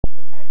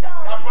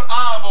put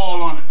olive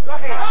oil on it.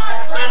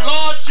 Say,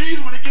 Lord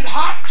Jesus, when it get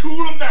hot,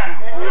 cool them down.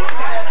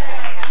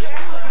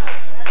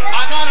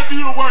 I got to do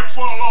the work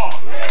for the Lord.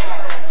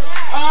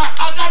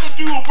 I got to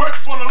do the work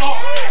for the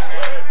Lord.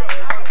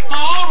 My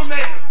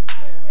alternator,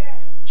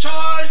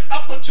 charged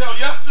up until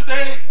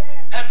yesterday,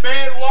 had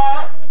bad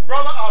wire.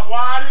 Brother, I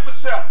wired it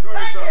myself.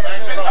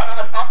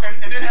 And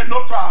didn't have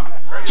no problem.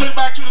 Took it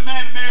back to the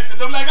man said,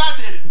 look like I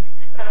did it.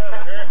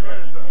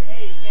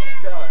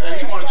 And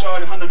he want to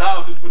charge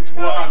 $100 to put 2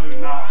 wires in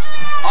it now.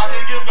 I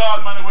can't give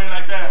God money away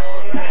like that.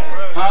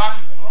 Huh?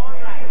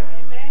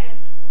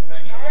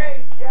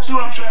 See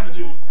what I'm trying to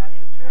do?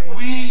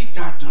 We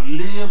got to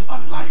live a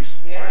life.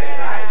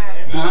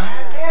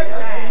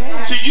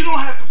 Huh? See, you don't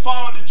have to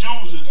follow the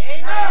Joneses.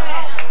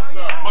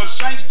 But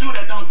saints do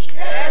that, don't you?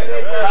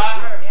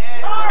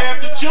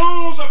 If the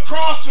Jones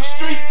across the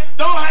street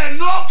don't have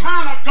no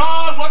kind of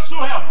God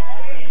whatsoever,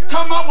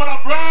 come up with a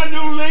brand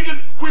new Lincoln,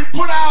 we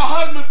put our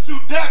husbands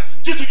through death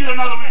just to get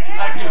another Lincoln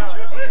like him.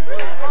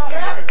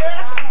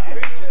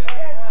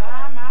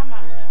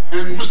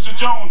 And Mr.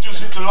 Jones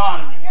just hit the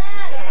lottery.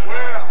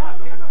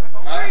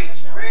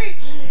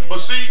 But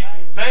see,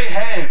 they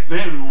have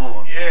their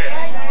reward.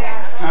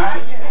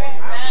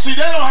 See,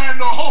 they don't have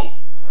no hope.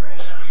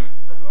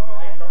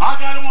 I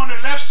got them on the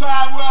left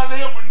side where I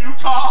live with new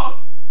cars.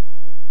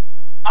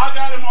 I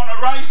got them on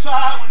the right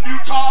side with new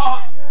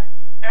cars.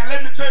 And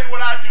let me tell you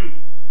what I do.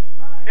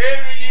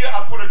 Every year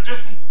I put a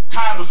different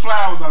kind of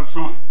flowers out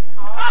front.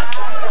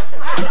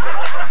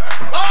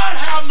 Lord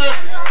have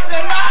mercy. Say,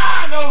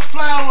 man, those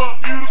flowers are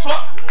beautiful.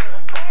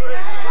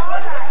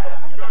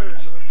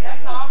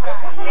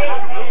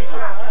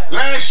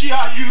 Last year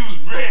I used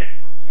red.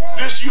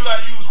 This year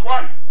I used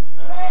white.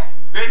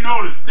 They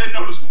noticed.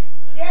 Me.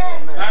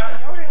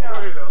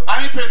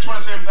 I didn't pay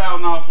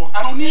 $27,000 for it.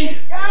 I don't need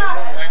it.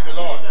 Thank the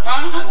Lord. I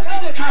don't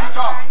need that kind of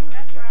car.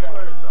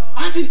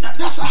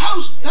 That's a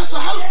house. That's a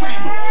house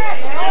payment.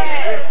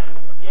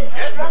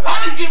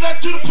 I didn't give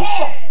that to the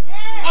poor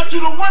or to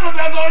the widow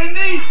that's all they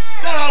need.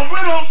 That are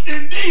widows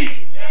indeed.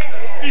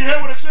 You hear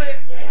what I said?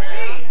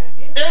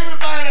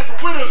 Everybody that's a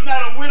widow is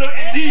not a widow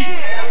indeed.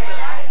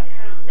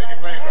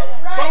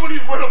 Some of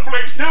these widow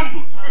plays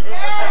numbers.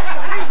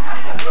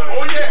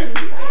 Oh yeah.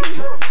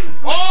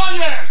 Oh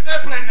yes, they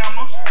play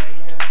numbers.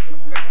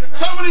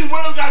 Some of these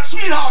widows got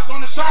sweethearts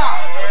on the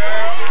side.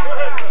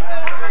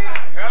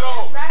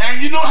 Hello.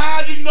 And you know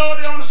how you know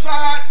they're on the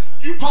side?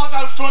 You park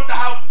out front the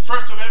house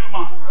first of every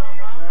month.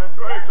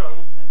 Go ahead,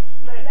 Charlie.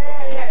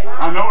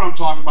 I know what I'm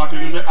talking about.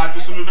 I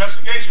did some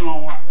investigation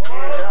on one.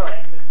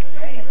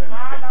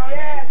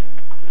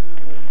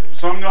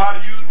 Some know how to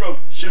use rope.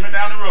 Shimmy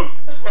down the road.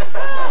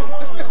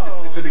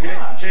 Because they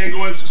can't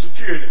go into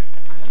security.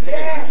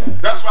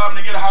 That's why when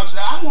they get a house, they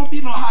say, I don't want to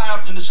be no high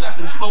up in the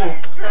second floor. They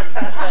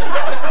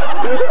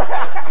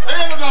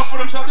ain't looking out for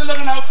themselves. They're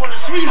looking out for the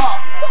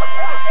sweetheart.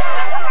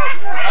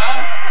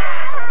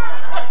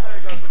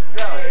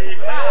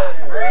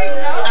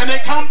 And they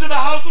come to the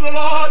house of the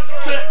Lord,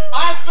 say,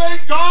 I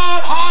thank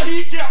God how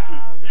he kept me.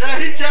 Yeah,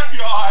 he kept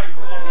you all right.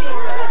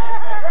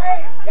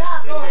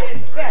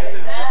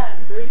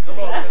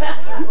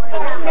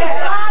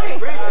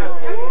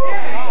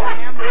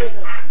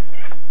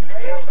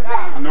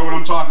 I know what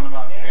I'm talking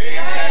about.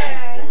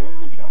 Amen.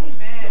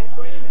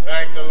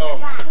 Thank the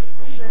Lord.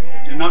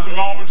 There's nothing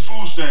wrong with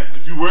food stamps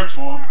if you work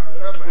for them.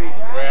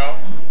 Well,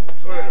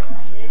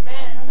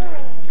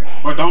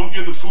 but don't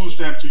give the food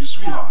stamp to your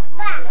sweetheart.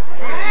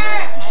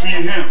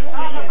 Feed him.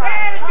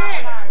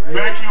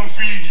 Make him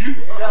feed you.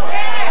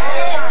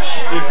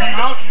 If he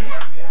loves you,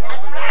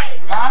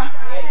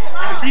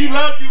 if he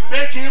loves you,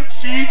 make him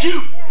feed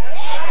you.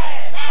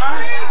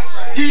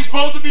 He's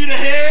supposed to be the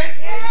head.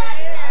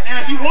 And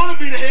if you want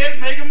to be the head,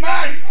 make him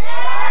marry you.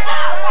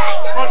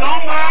 But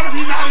don't marry him if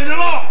he's not in the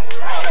law.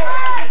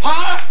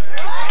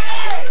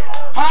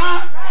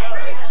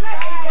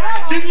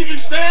 Then you can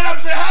stand up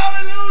and say,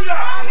 hallelujah,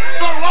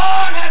 the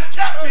Lord has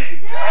kept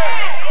me.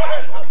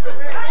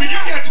 So you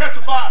can't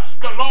testify,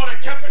 the Lord has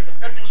kept me,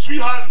 if your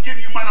sweetheart is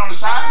giving you money on the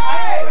side.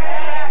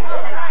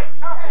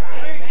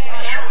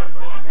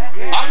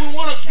 I wouldn't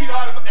want a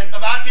sweetheart if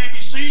I can't be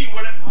seen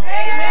with him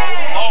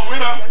or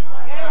with her.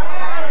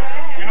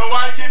 You know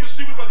why he can't be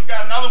seen? Because he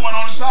got another one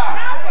on the side.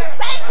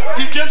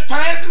 He's just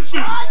passing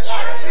through.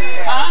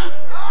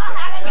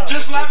 He's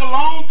just like a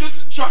long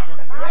distance trucker.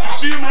 You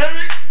see him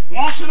every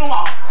once in a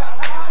while.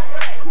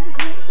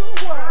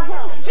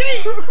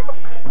 Jesus.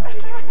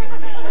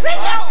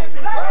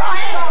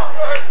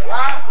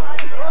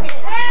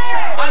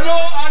 I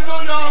know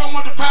y'all don't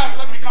want the pastor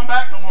to let me come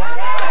back no more. But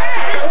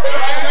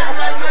I tell you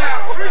right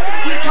now,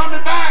 we're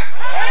coming back.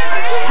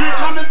 We're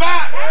coming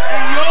back.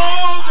 And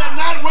y'all that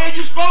not where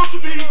you're supposed to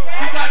be,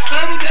 you got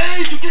 30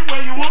 days to get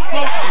where you want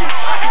supposed to be.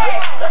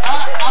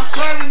 I'm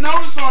serving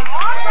notice on you.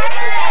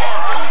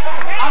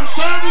 I'm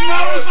serving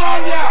notice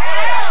on you.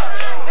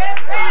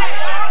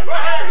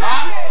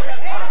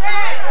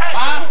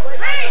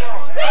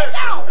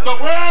 The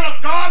word of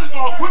God is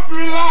going to whip you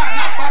in line,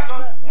 not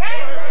Butler.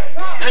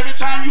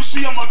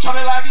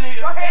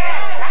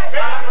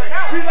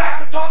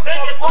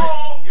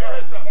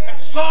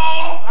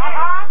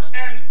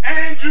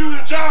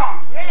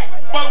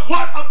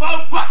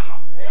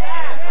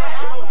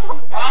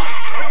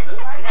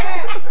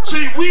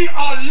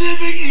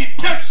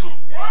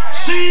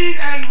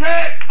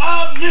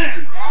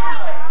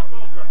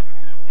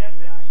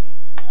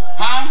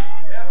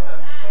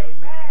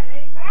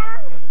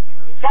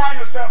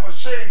 yourself a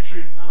shade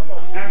tree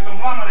and some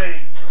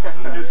lemonade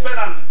and sit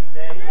under it.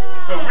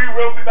 Because we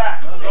will be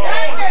back.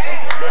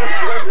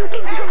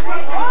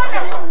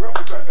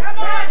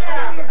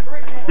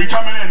 We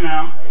coming in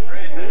now.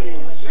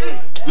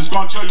 Just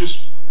going to tell you,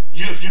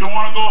 if you don't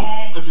want to go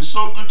home, if it's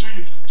so good to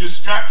you, just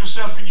strap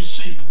yourself in your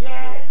seat.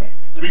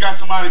 We got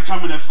somebody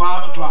coming at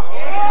 5 o'clock.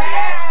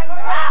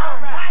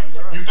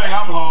 You think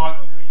I'm hard?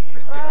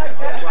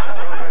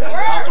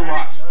 Have to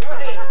watch.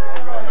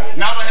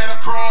 Never had a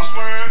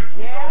crossword.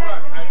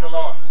 Thank the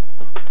Lord.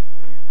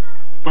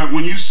 But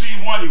when you see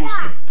one, you're going to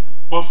see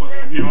both of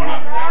them. You know what I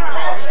mean?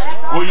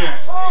 Oh, yeah.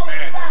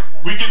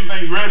 We getting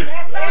things ready.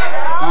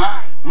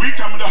 Huh? We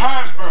coming to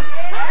Harrisburg.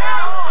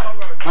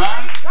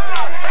 Huh?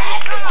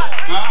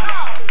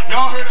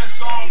 Y'all heard that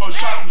song about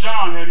Shouting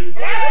John, have you?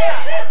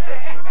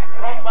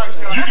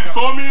 You can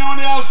throw me on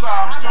the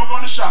outside, I'm still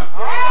going to shout.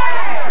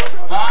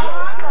 Huh?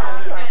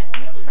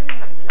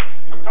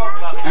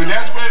 And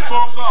that's where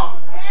folks are.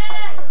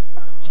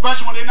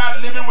 Especially when they're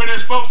not living where they're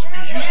supposed to be.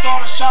 You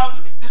start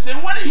shouting, they say,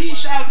 what is he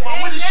shouting for?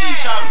 What is she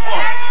shouting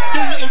for?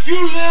 If you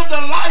live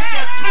the life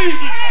that's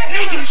pleasing,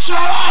 you can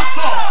shout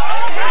also.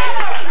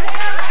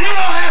 You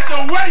don't have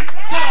to wait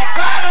till the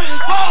battle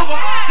is over.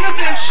 You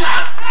can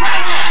shout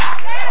right now.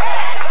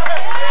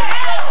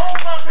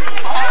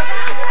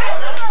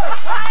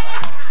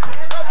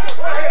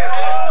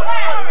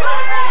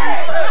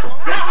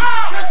 This is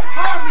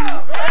my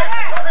music.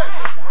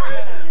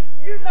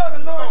 You know the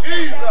Lord.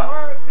 Jesus.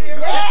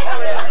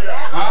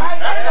 Huh?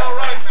 That's all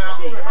right now.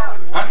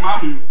 That's my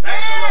music.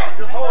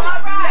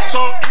 So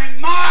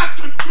in my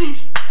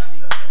conclusion,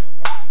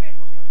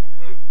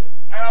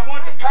 and I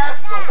want the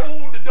pastor to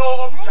hold the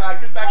door open till I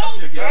get back up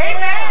here again.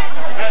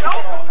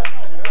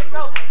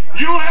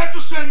 You don't have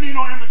to send me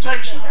no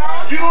invitation.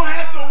 You don't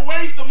have to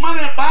waste the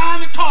money of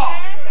buying the car.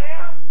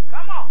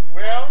 Come on.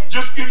 Well,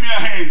 just give me a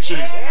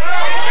handshake.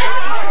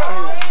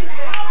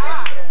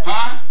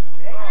 Huh?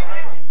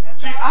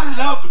 See, I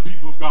love the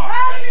people of God.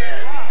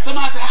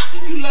 Somebody said, how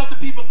can you love the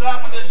people of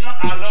God when they're young?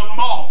 I love them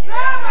all.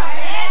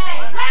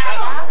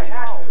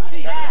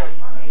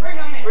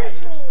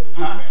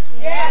 Huh?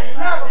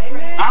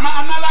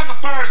 I'm not like a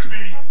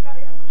Pharisee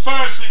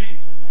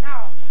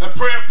that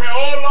pray,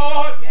 oh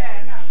Lord,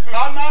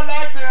 I'm not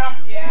like them.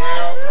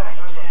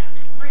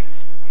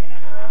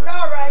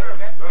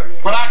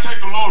 But I take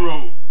the low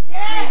road.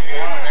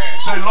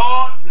 Say,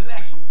 Lord,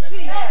 bless them.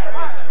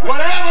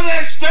 Whatever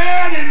they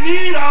stand in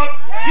need of,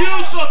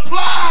 you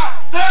supply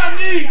their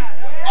need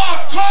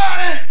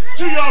according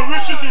to your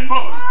riches and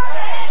glory.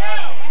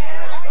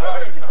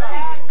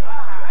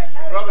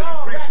 Brother, you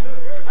preaching.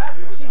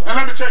 And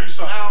let me tell you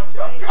something.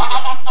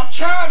 I'm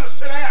trying to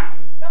sit down.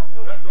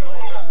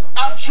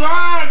 I'm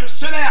trying to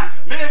sit down.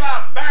 Maybe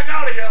I'll back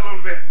out of here a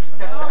little bit.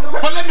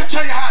 But let me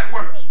tell you how it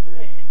works.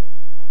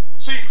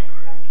 See,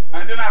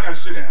 and then I got to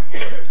sit down.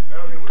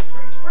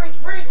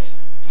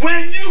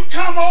 When you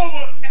come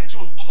over into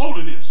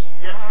holiness,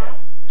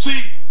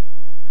 see,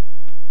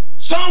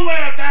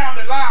 somewhere down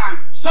the line,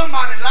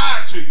 somebody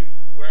lied to you.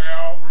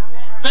 Well,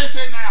 they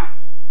say now,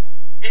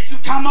 if you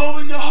come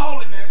over into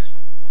holiness,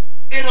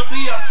 it'll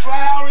be a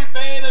flowery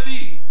bed of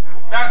Eve.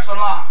 That's a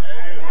lie.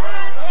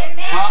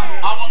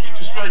 I want to get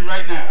you straight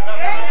right now.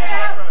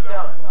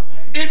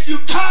 If you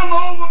come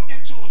over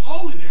into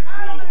holiness,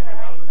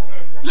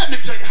 let me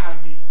tell you how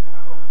it is.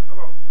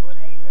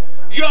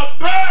 Your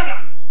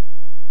burdens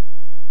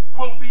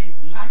will be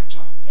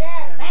lighter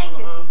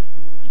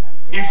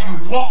if you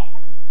walk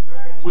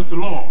with the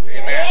Lord.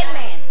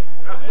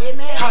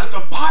 Because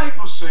the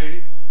Bible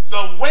says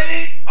the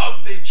way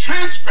of the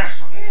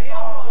transgressor,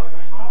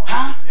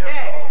 huh?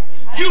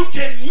 You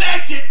can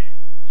make it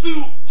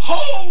through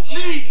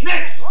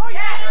holiness,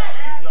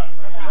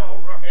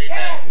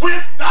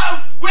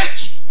 without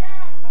which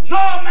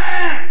no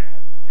man,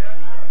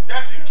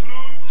 that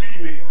includes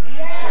female,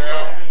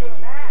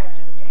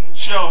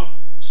 shall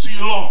see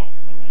the Lord.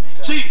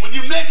 See, when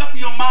you make up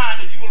your mind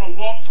that you're going to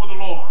walk for the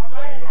Lord,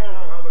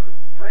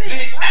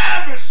 the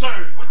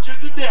adversary, which is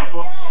the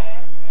devil,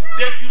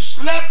 that you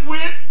slept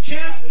with,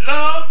 kissed,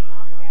 loved,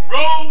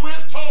 rode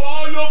with, told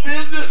all your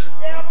business,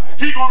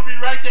 he's going to be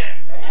right there.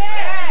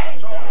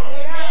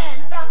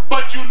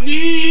 But you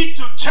need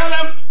to tell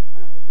him,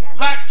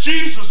 like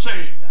Jesus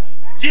said,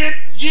 get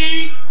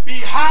ye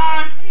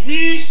behind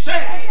me,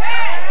 Satan,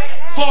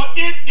 for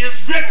it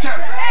is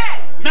written,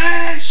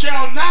 man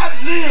shall not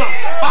live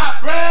by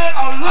bread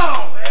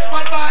alone,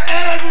 but by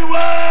every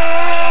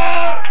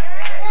word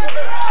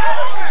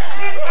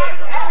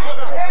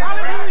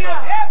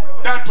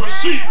that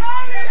proceeds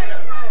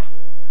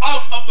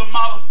out of the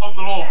mouth of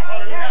the Lord.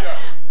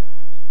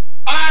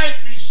 I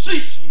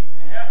beseech you,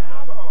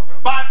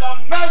 by the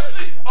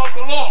mercy of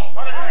the Lord,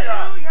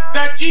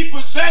 that ye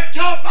present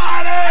your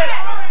body.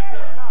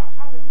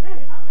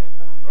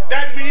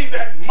 That means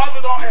that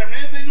mother don't have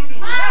anything to do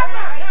with it.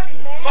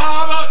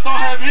 Father don't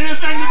have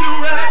anything to do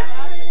with it.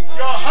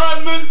 Your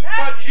husband,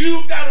 but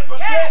you got to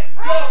present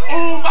your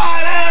own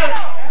body.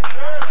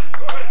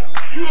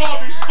 You are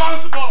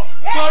responsible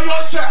for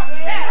yourself.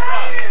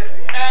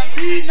 And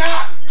be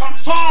not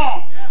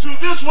conformed to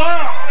this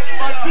world,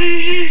 but be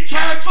ye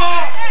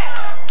transformed.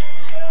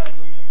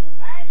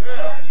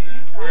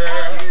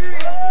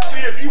 See,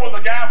 if you was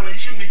a gambler, you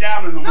shouldn't be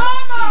gambling no more.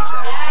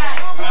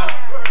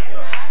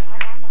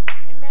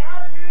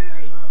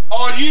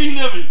 Are ye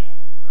living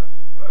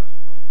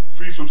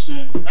free from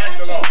sin? Thank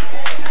the Lord.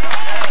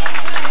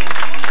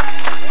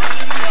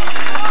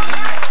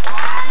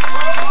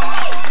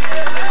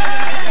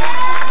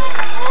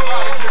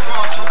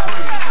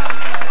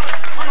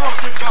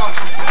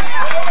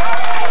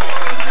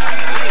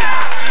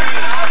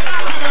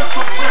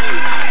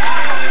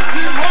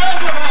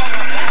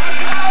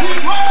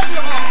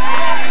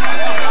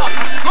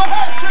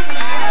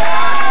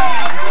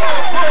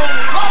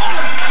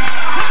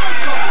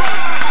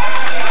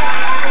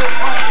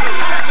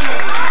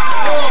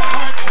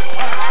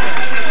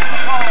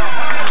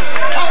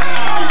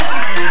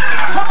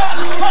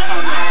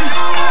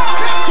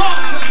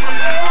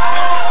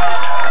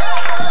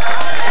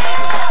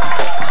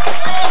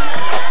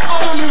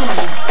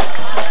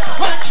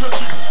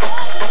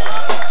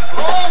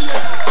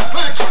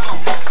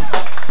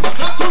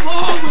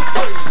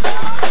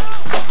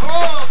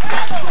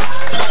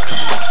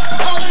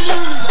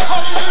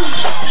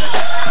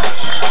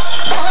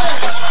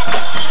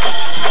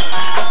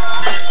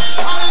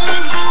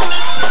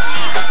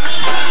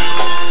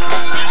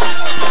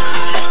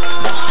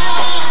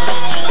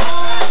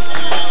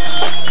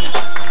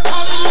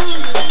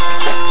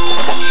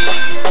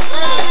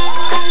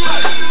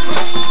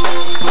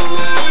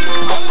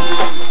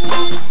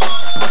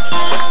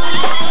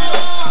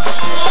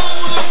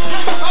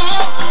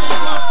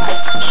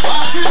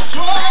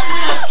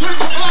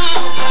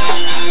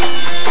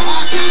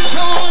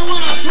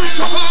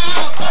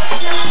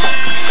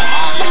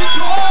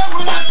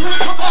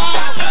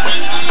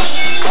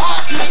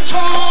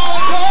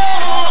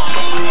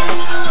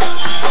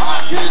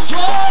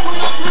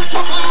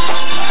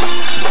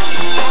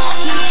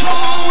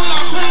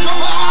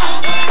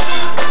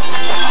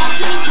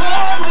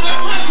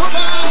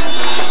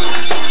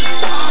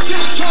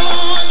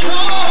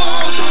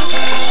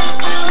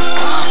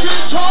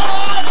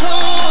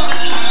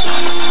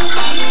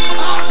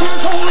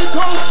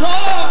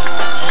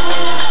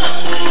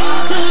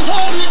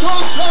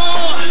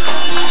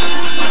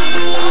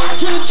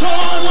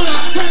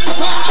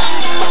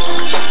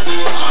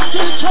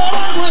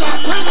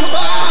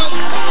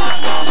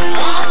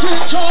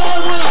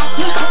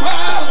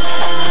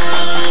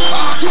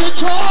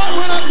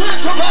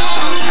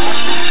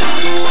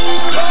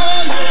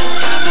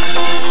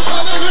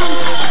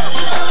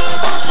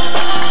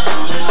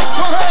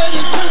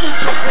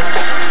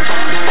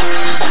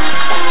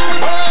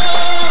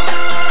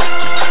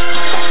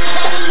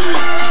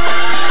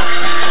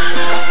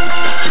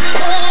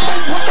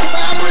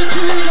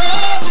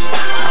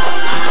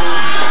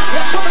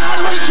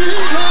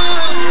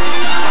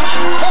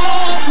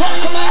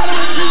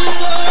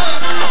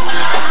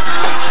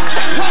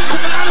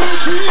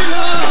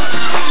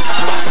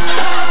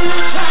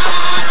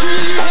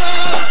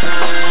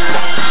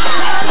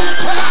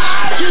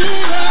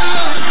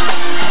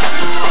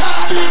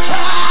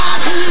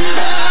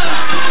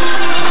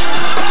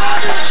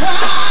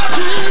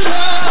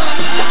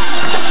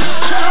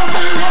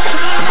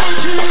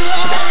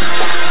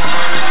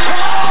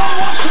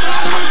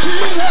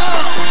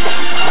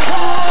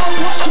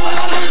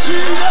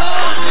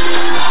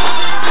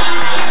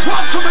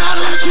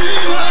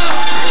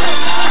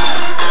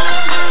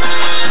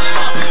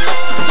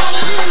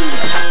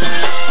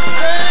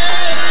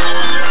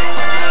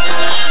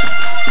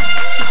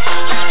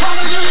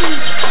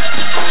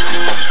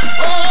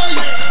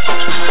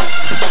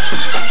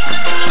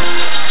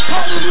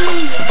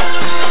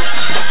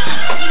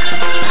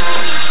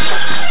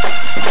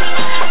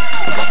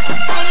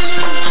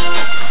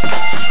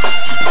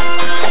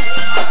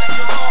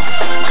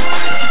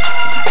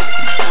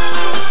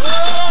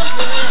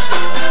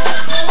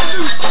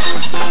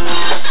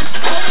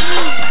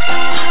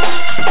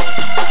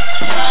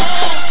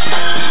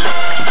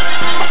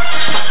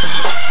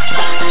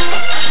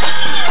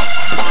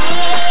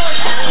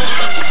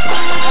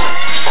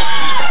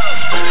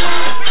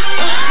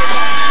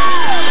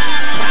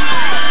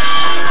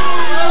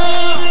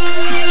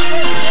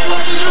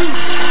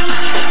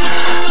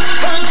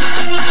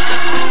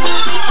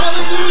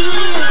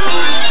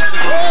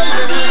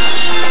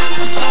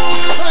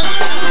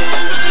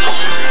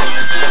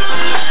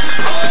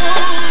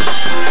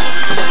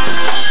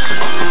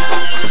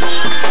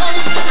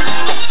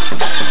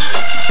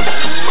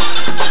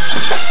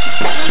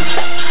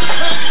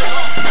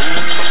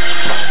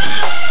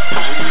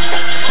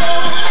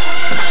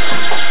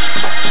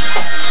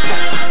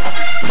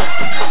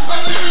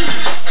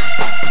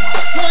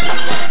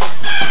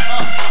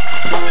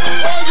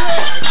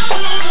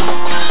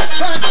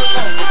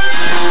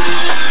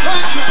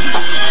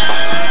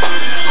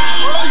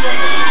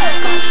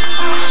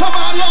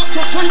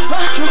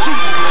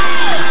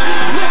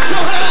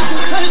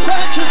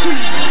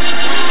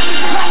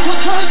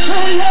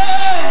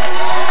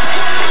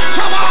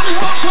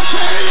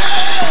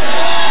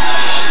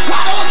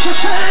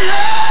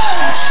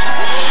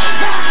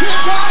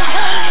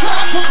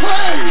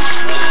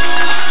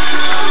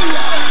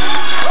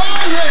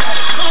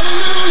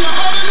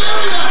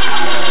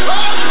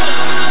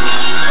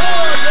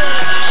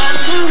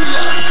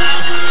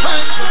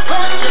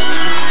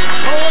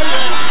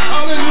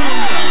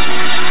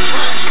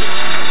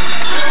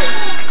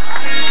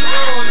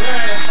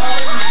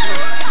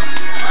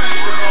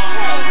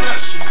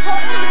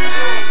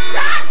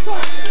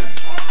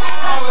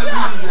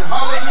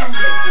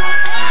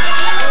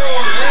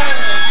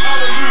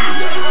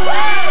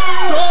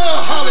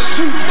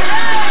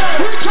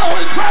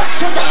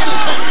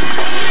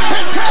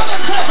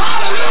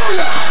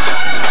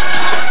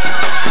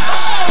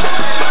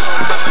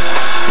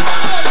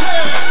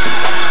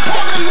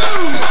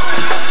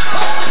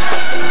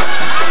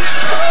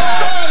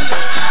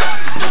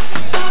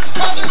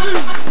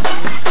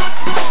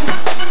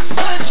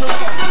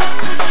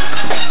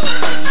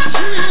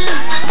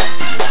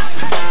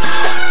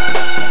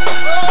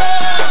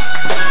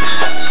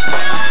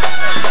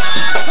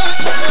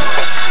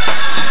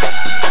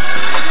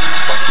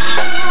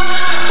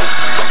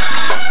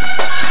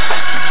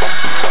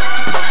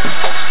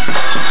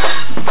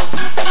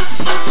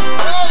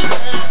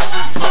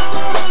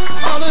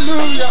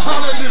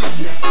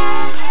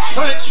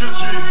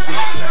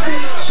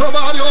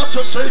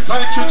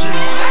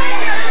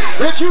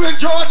 you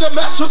enjoyed the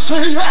message,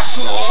 say yes,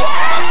 Lord.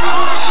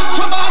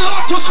 Somebody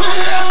ought to say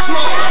yes,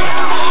 Lord.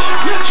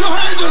 Lift your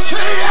hands and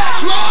say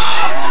yes,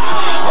 Lord.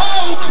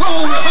 Oh,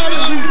 glory,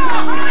 hallelujah.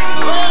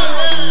 Oh,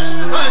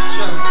 yes, thank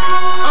you.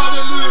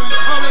 Hallelujah,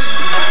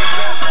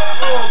 hallelujah.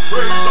 Oh,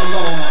 praise the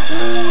Lord.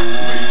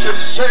 We can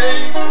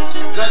say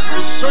that we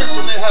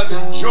certainly have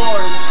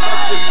enjoyed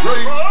such a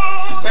great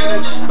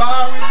and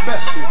inspiring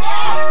message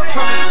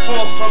coming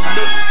forth from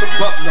Minister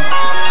Butler.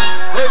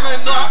 Amen.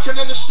 Now I can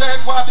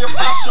understand why the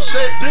apostle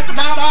said, did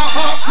not our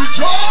hearts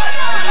rejoice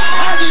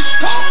as he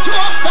spoke to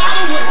us by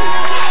the way?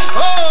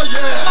 Oh,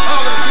 yes,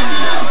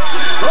 hallelujah.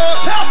 Oh,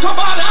 tell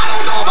somebody, I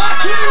don't know about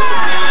you,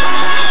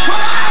 but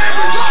I am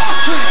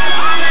rejoicing.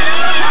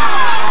 Tell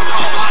them, I don't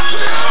know about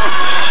you,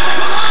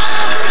 but I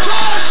am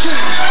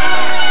rejoicing.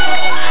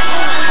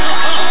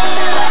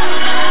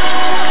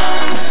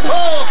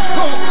 Oh,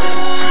 glory.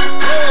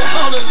 Oh,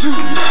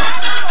 hallelujah.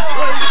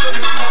 Praise the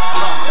name of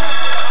God.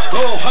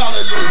 Oh,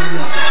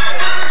 hallelujah.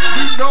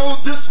 You know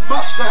this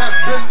must have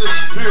been the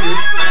Spirit.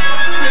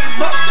 It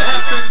must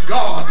have been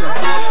God.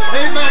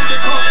 Amen.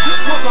 Because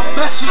this was a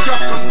message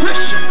of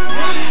conviction.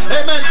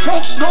 Amen.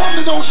 Folks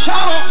normally don't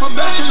shout off a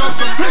message of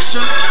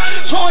conviction.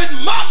 So it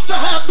must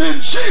have been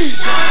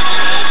Jesus.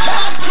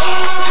 And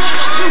God,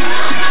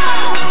 hallelujah.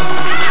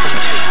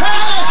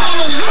 Hey,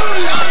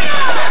 hallelujah.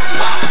 It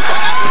must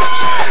have been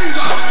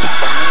Jesus.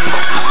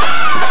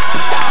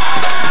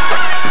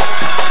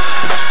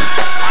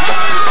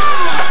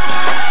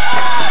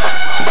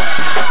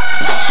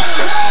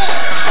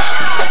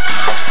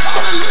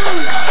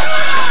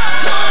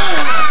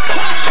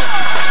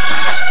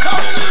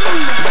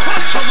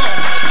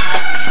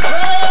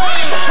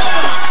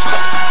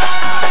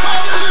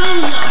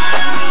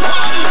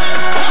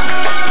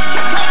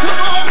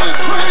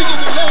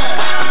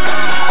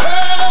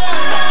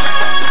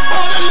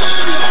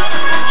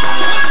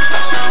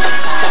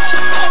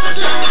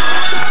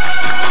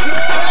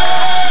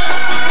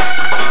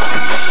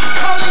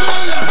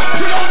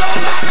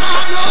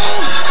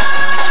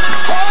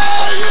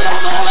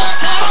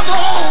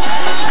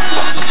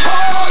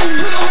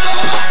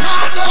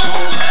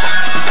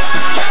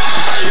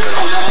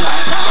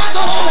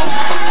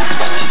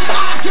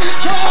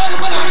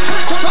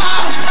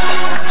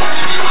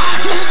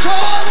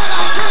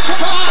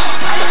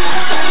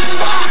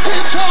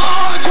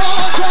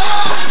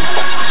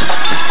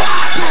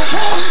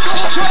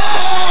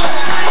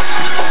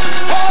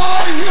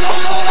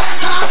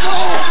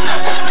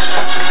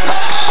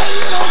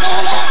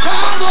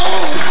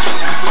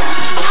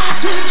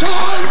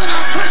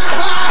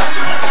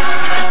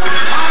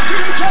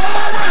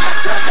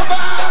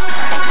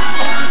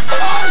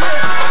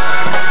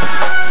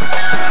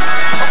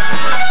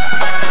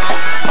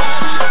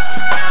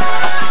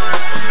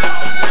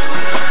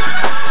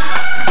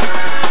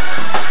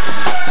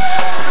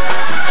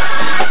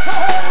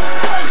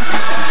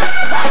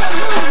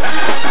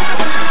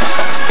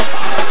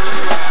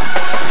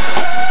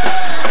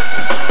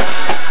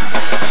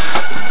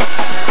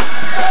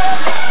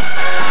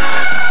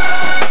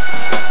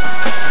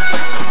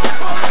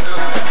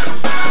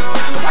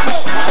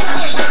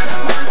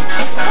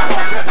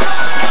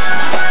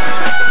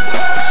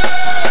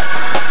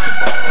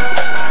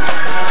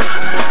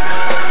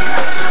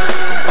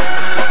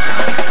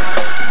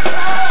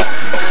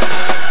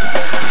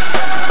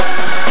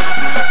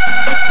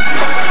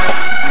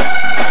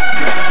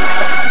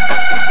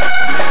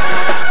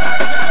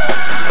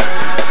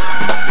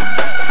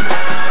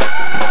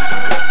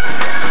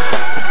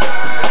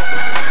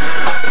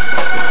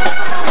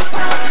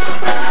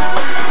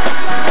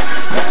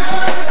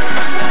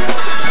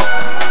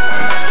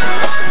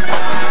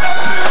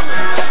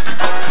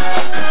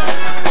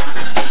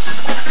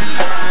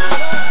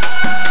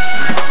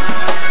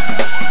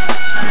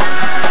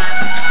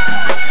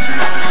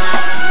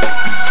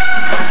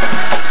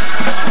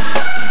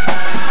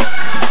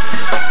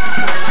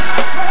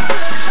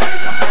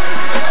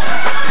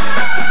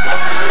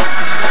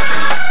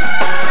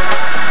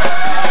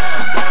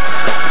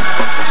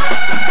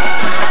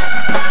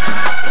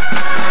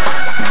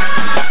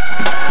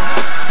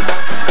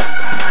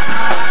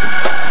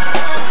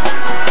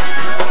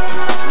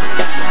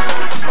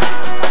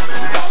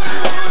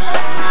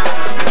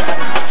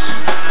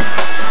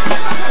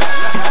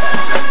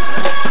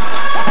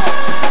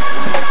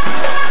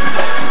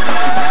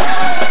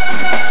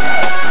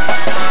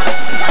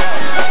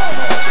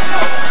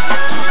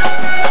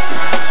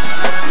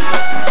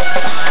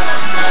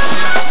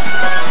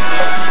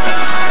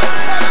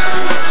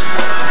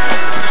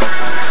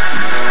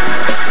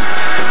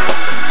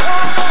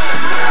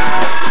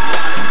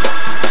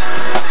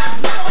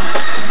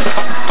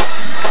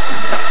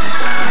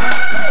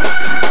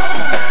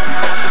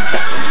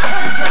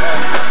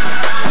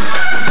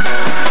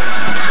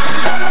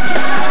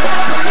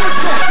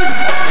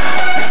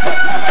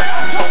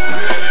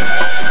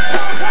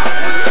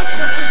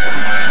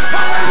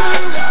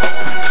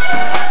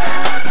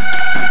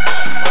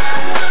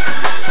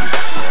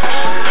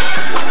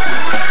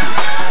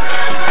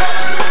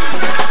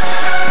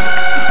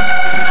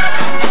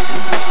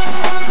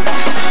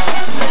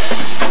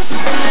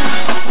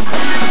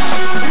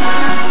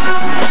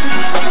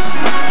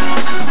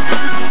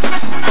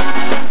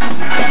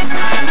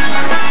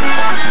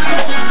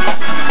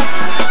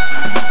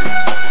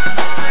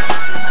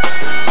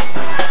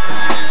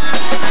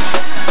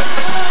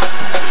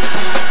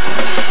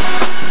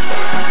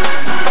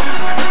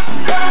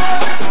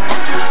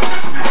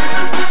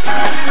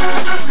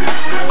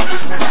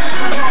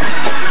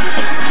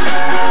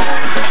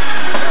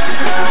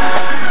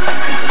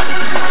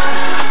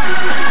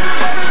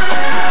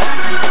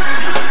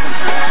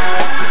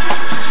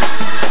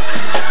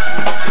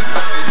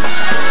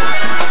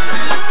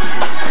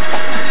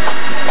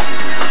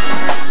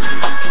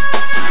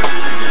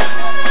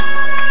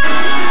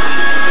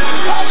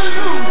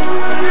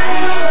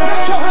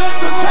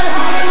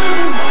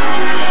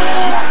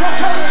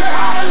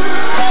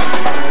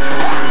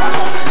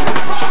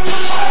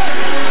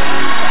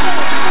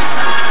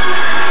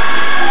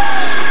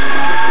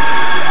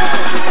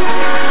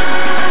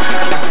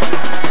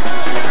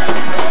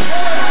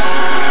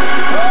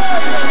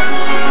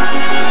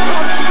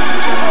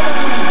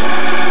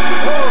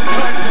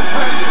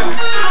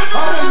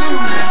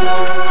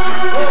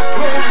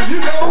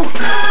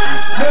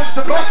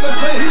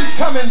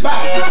 coming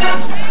back.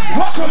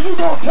 What are you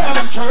going to tell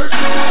them, church? Why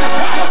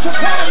don't you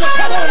tell them to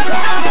come on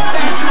back?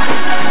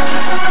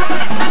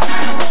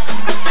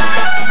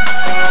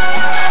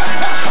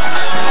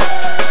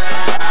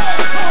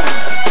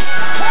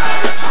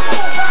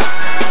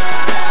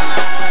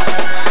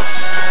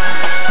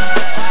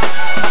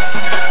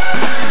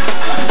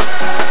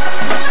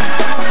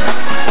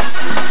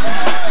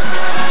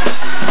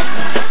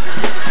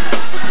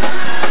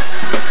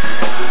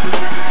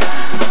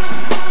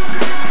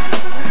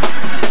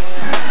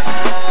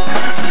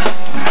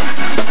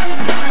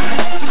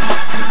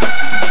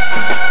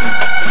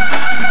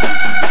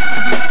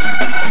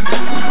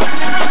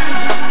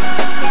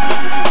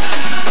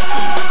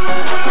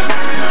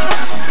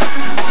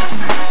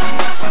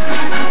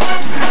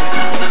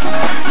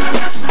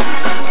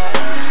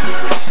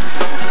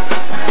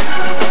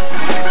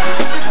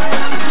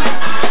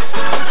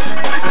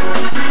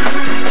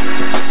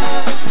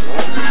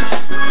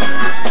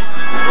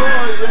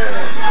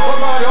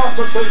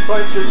 Say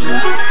thank you, Jesus.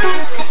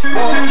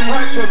 Lord,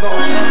 thank you,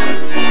 Lord.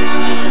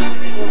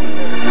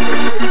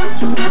 Yes,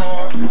 to the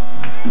Lord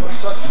for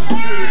such a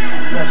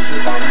beautiful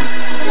message. Amen.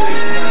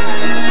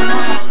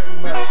 Smiling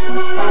message.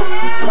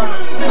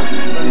 Coming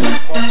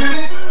from you.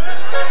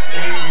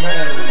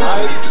 Amen.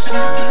 I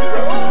beseech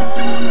you,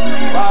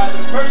 by the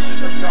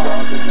mercies of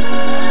God,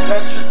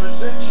 that you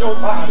present your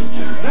body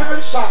to living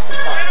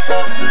sacrifice,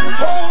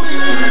 holy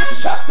and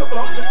acceptable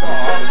unto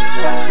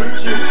God,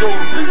 which is your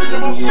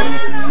reasonable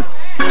service.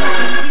 Be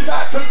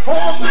not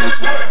conformed to this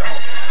world,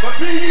 but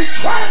be ye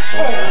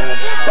transformed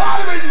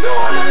by the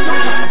renewing of your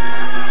mind.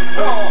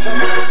 Lord, have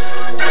mercy.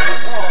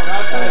 Lord,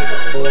 I tell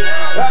you,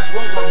 that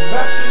was a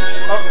message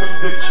of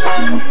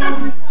conviction.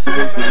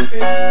 Amen.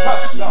 It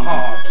touched the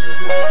heart.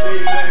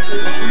 Amen.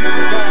 It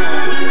reached down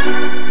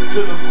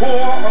to the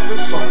core of the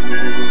soul.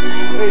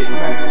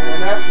 Amen. And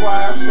that's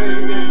why I say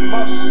it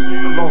must be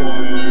the Lord.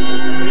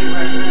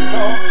 Amen.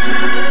 Because,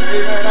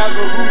 amen, as a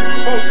rule,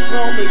 folks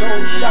normally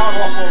don't shout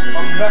off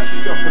a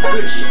message of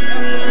conviction.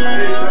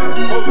 Amen.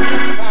 Most of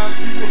the time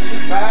people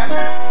sit back,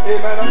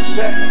 amen,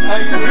 upset,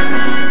 angry,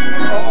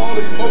 and all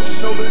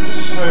emotionally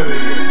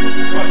disturbed.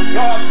 But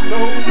God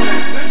knows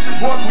that this is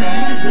what we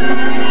need to do.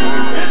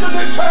 Isn't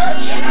it,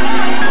 church?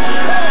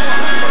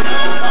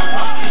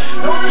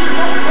 Don't you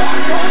know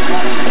God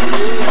wants you to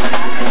do?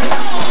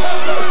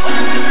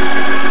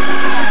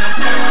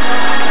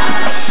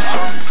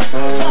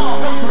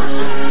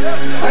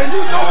 And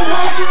you know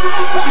what?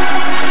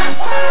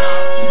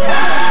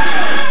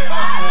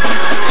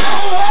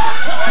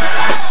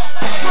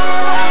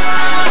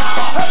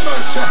 Have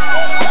mercy.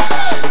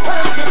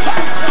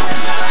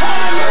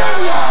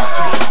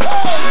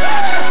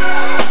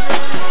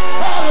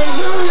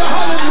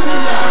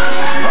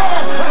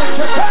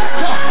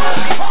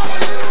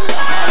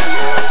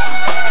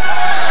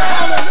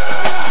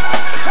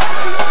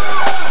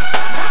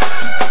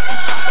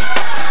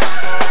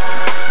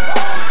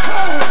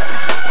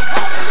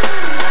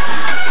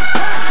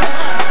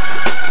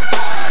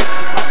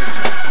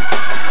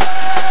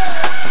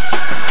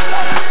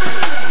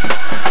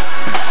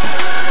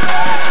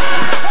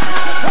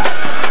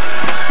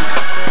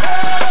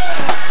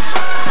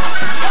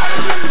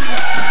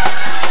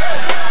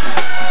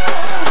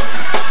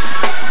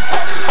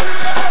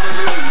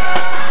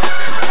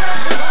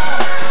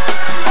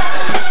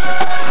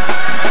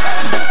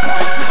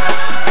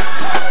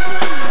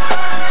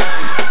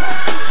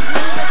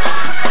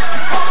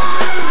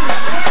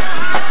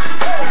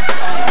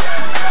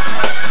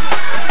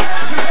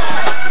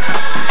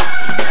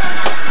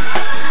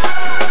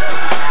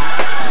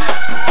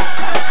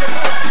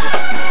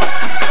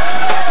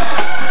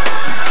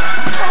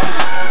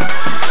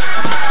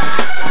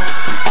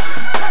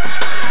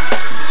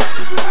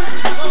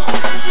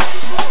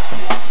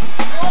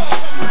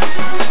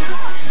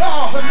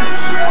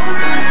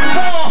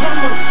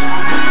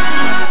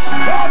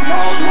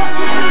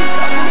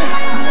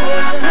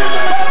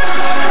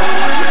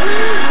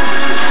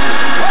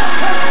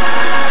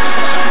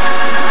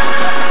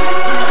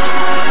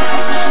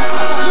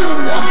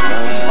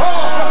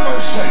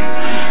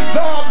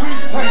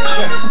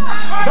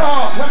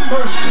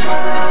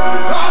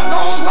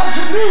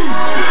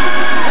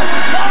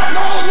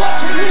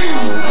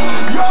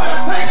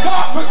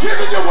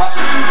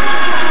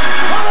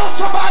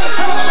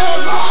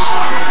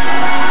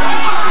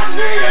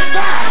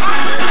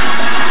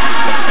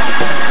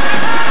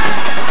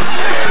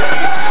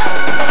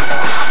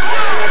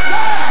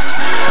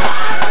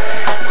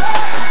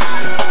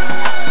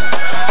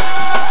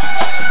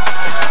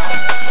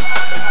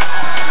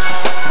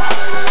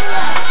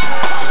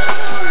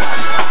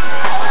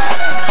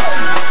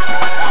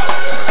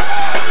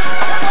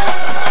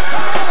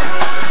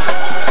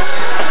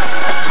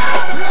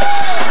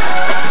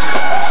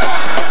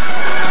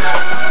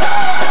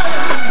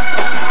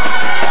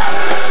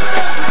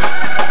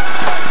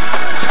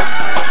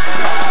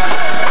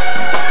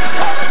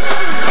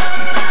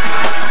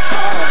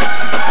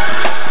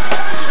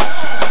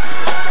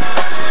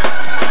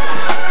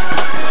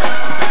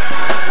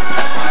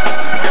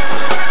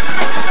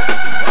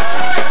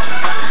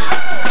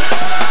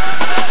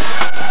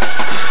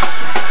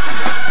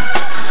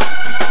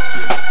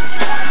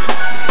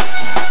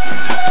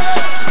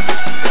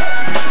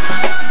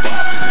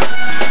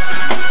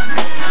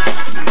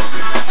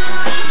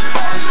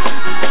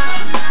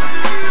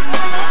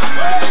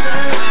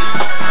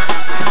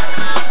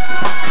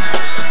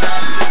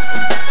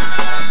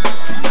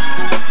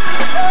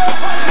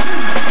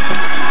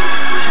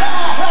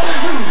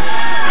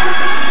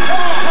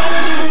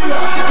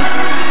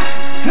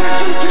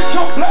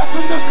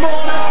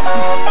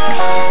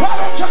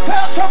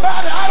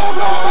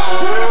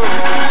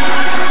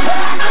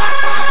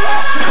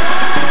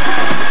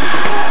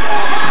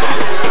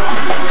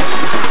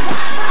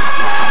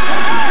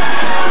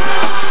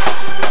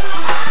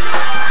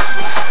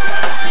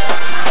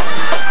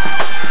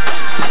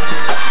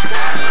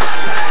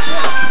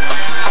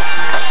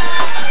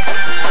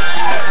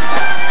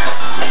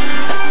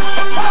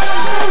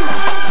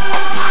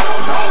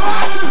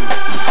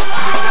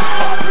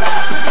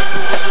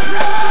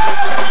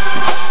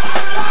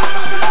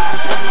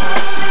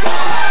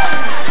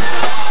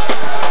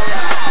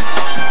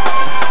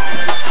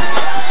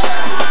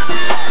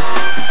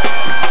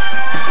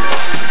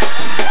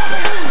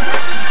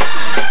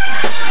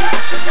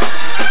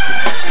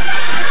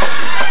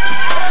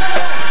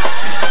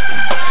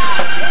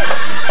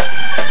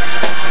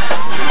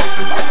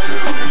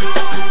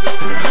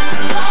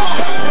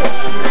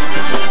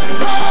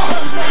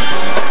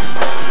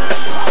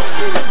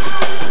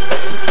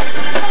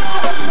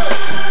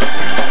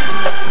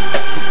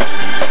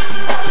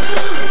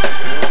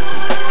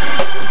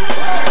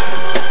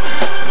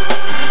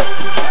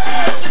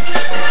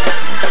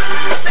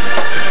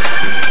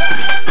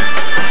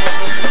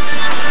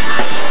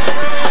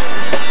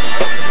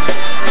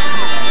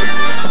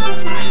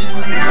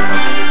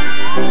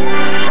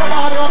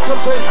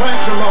 say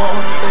thank you,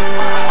 Lord.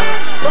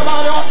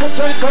 Somebody ought to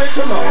say thank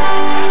you, Lord.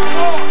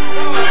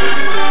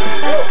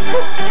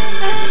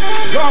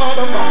 God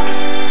Almighty.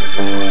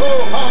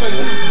 Oh,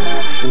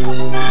 hallelujah.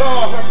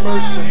 Lord have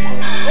mercy.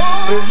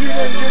 If you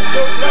didn't get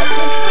your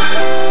blessing,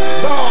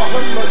 Lord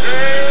have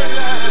mercy.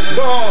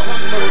 Lord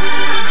have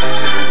mercy.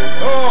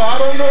 Oh, I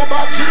don't know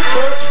about you,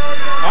 church.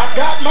 I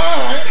got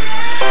mine.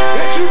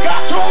 If you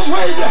got yours,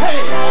 wave your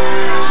hands.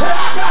 Say,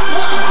 I got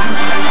mine.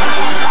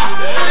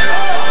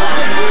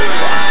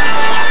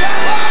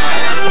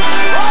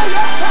 Oh,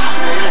 yes, I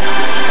did.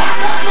 I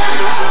got my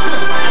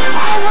blessing.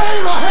 I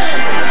wave a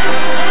hand.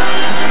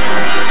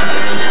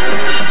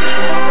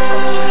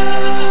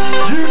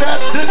 You that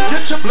didn't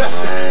get your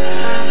blessing,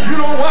 you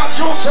don't watch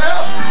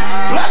yourself.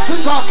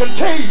 Blessings are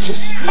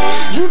contagious.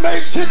 You may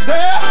sit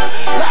there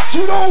like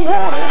you don't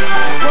want it,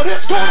 but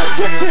it's going to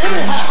get you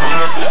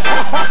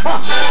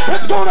anyhow.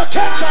 It's going to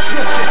catch up with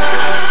you.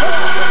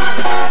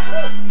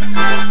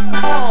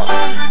 Oh,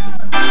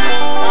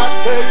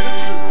 I tell you the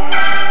truth.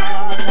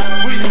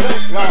 We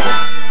thank God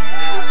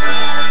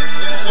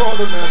for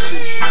the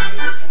message.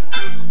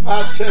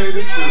 I tell you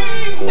the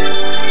truth.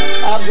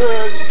 I've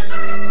heard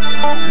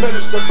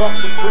Minister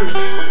Butler preach.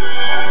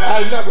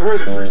 I never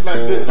heard him preach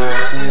like this.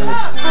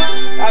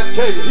 I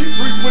tell you, he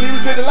preached when he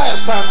was in the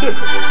last time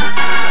different.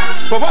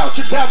 But why don't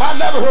you tell him, I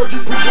never heard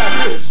you preach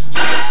like this.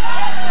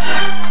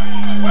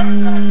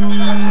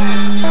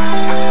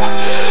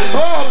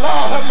 Oh,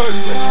 Lord have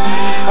mercy.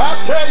 I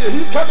tell you,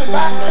 he's coming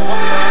back now.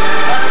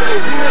 I tell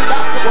you, he and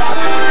Dr.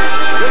 Watson,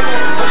 they're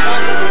going to come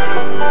back with him.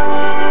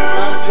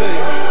 I tell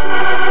you,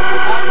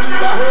 I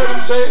believe I heard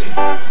him say,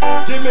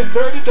 give me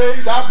 30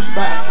 days, I'll be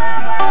back.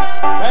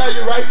 Tell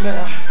you right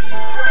now.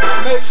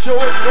 Make sure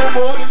it's no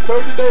more than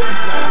 30 days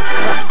now.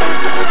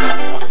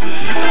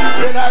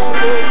 Can I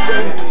get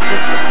it?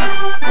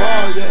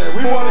 Oh yeah,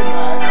 we want it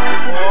back.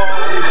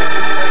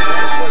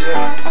 Oh,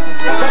 yeah.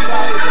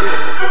 Somebody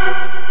here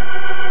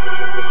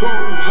who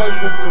has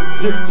been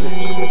convicted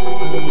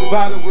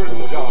by the word of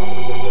God.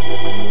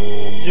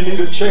 You need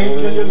a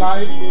change in your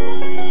life.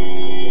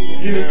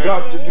 You need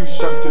God to do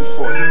something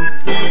for you.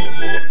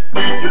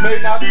 You may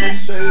not be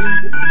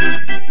saved.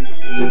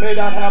 You may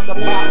not have the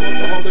power of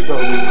the Holy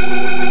Ghost.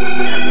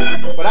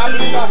 But I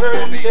believe I heard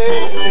him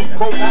say in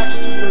quote Acts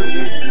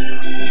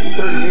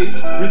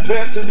 2:38,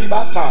 repent and be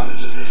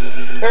baptized,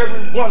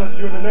 every one of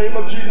you, in the name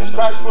of Jesus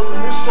Christ for the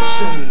remission of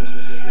sins.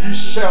 You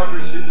shall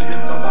receive the gift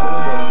of the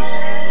Holy Ghost.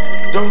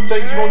 Don't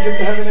think you're going to get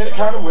to heaven any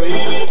kind of way.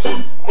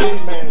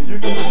 Amen. You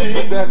can see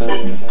that,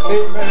 amen,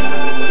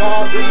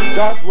 God, this is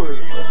God's word.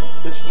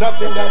 It's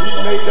nothing that he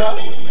made up.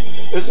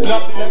 It's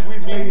nothing that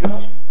we've made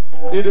up.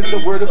 It is the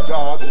word of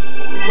God,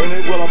 and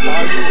it will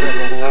abide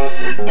forever.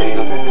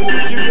 Amen.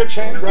 We'll give you a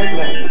chance right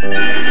now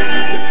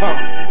to come.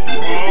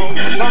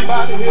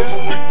 Somebody here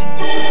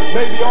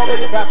may be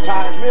already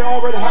baptized, may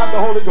already have the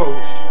Holy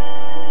Ghost,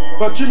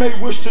 but you may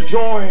wish to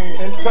join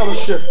in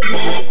fellowship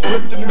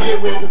with the New Day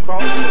Way of the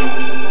Cross.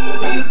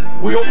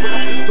 We open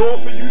up the door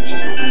for you too.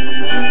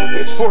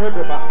 It's for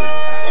everybody.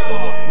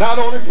 Not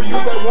only for you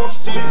that wants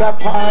to be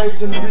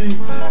baptized and be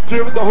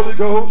filled with the Holy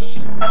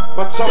Ghost,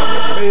 but someone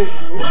may be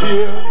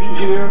here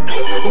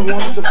who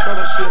wants to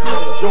fellowship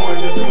and join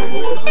in the New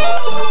Way of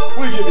Christ.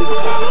 We give you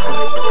this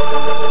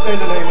in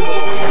the name of the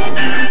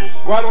Lord.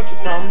 Why don't you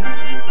come?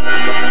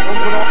 Don't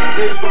put off the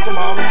date for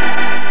tomorrow.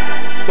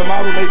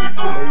 Tomorrow may be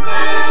too late.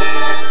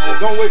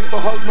 Don't wait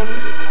for husband,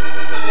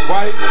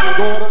 wife,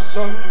 daughter,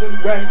 sons, and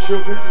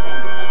grandchildren.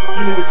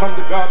 You need to come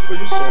to God for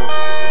yourself.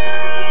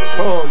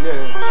 Oh,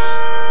 yes.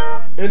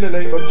 In the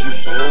name of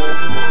Jesus.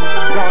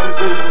 God is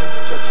able to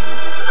touch you.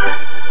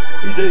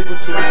 He's able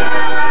to